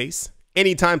McBoatface,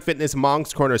 Anytime Fitness,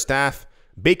 Monks, Corner Staff,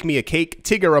 Bake Me a Cake,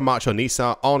 Tigara Macho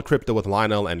Nisa, On Crypto with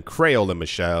Lionel, and Crayola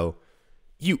Michelle,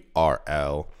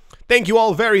 URL. Thank you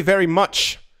all very, very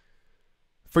much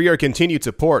for your continued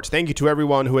support. Thank you to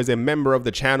everyone who is a member of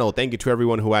the channel. Thank you to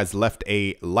everyone who has left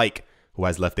a like, who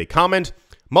has left a comment,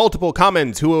 multiple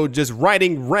comments, who are just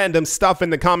writing random stuff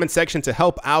in the comment section to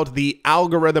help out the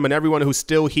algorithm, and everyone who's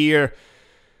still here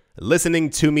listening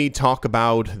to me talk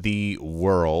about the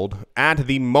world. At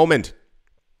the moment,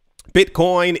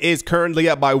 Bitcoin is currently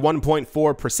up by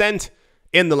 1.4%.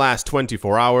 in the last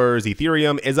 24 hours.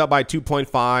 Ethereum is up by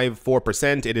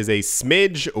 2.54%. It is a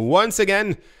smidge, once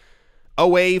again,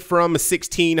 away from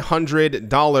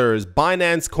 $1,600.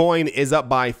 Binance Coin is up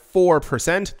by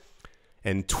 4%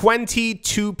 and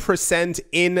 22%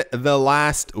 in the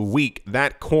last week.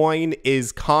 That coin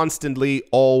is constantly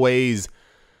always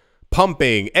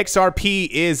pumping. XRP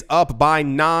is up by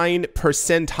 9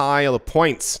 percentile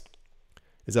points.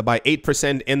 Is up by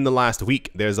 8% in the last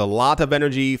week. There's a lot of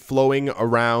energy flowing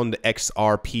around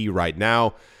XRP right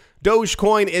now.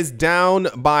 Dogecoin is down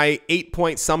by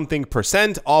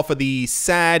 8-point-something% off of the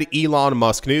sad Elon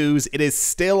Musk news. It is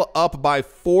still up by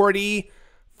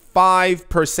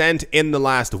 45% in the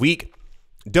last week.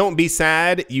 Don't be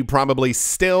sad. You probably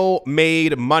still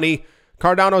made money.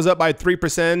 Cardano's up by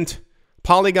 3%.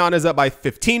 Polygon is up by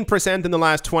 15% in the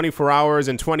last 24 hours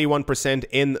and 21%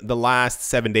 in the last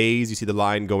 7 days. You see the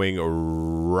line going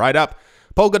right up.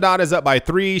 Polkadot is up by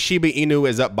 3. Shiba Inu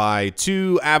is up by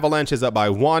 2. Avalanche is up by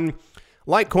 1.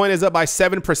 Litecoin is up by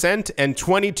 7% and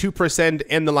 22%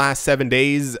 in the last 7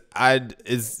 days.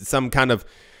 Is some kind of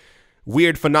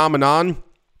weird phenomenon.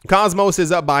 Cosmos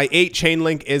is up by 8.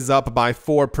 Chainlink is up by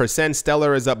 4%.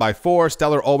 Stellar is up by 4.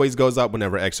 Stellar always goes up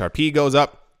whenever XRP goes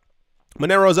up.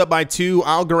 Monero is up by 2,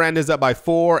 Algorand is up by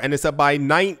 4, and it's up by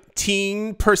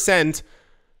 19%.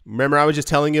 Remember, I was just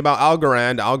telling you about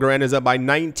Algorand. Algorand is up by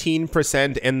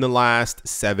 19% in the last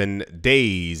 7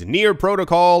 days. Near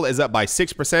Protocol is up by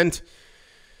 6%.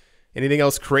 Anything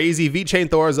else crazy? VeChain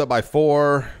Thor is up by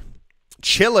 4.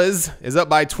 Chillas is up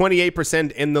by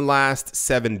 28% in the last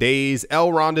 7 days.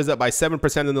 Elrond is up by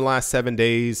 7% in the last 7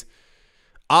 days.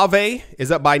 Aave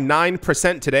is up by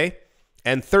 9% today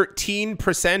and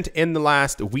 13% in the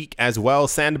last week as well.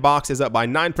 Sandbox is up by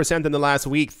 9% in the last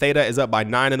week. Theta is up by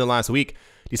 9 in the last week.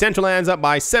 Decentraland's up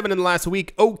by 7 in the last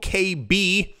week.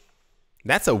 OKB,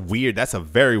 that's a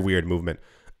very weird movement.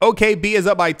 OKB is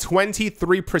up by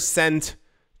 23%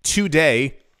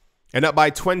 today and up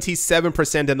by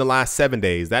 27% in the last 7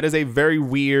 days. That is a very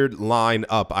weird line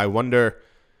up. I wonder,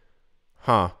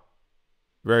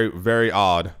 very, very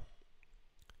odd.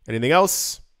 Anything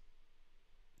else?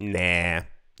 Nah.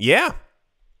 Yeah.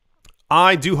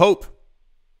 I do hope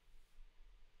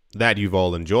that you've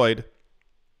all enjoyed.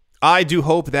 I do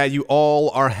hope that you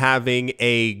all are having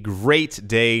a great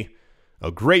day, a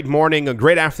great morning, a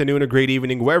great afternoon, a great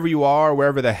evening, wherever you are,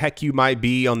 wherever the heck you might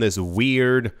be on this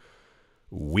weird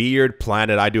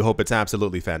planet. I do hope it's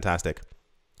absolutely fantastic.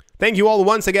 Thank you all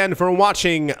once again for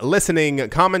watching, listening,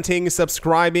 commenting,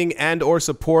 subscribing, and or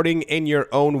supporting in your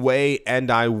own way. And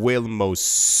I will most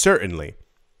certainly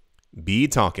be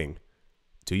talking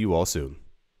to you all soon.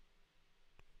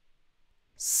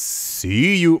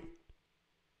 See you.